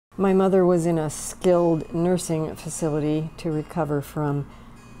My mother was in a skilled nursing facility to recover from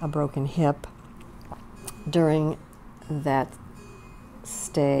a broken hip. During that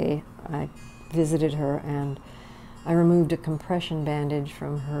stay, I visited her and I removed a compression bandage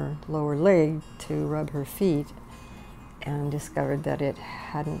from her lower leg to rub her feet and discovered that it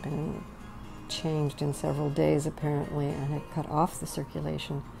hadn't been changed in several days apparently and had cut off the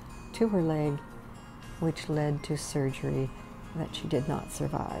circulation to her leg, which led to surgery that she did not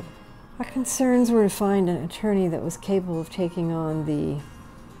survive. Our concerns were to find an attorney that was capable of taking on the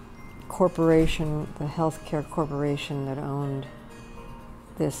corporation, the healthcare corporation that owned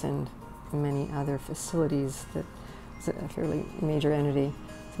this and many other facilities. That was a fairly major entity,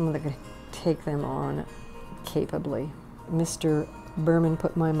 someone that could take them on capably. Mr. Berman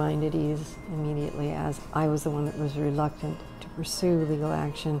put my mind at ease immediately, as I was the one that was reluctant to pursue legal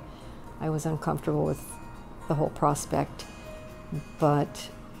action. I was uncomfortable with the whole prospect, but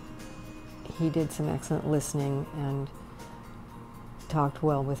he did some excellent listening and talked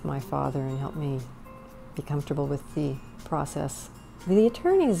well with my father and helped me be comfortable with the process. The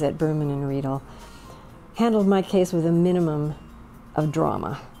attorneys at Berman and Riedel handled my case with a minimum of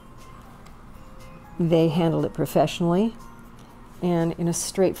drama. They handled it professionally and in a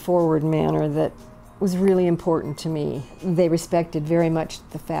straightforward manner that was really important to me. They respected very much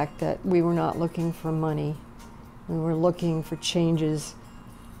the fact that we were not looking for money. We were looking for changes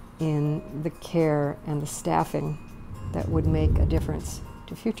in the care and the staffing that would make a difference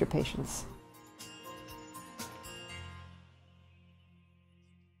to future patients.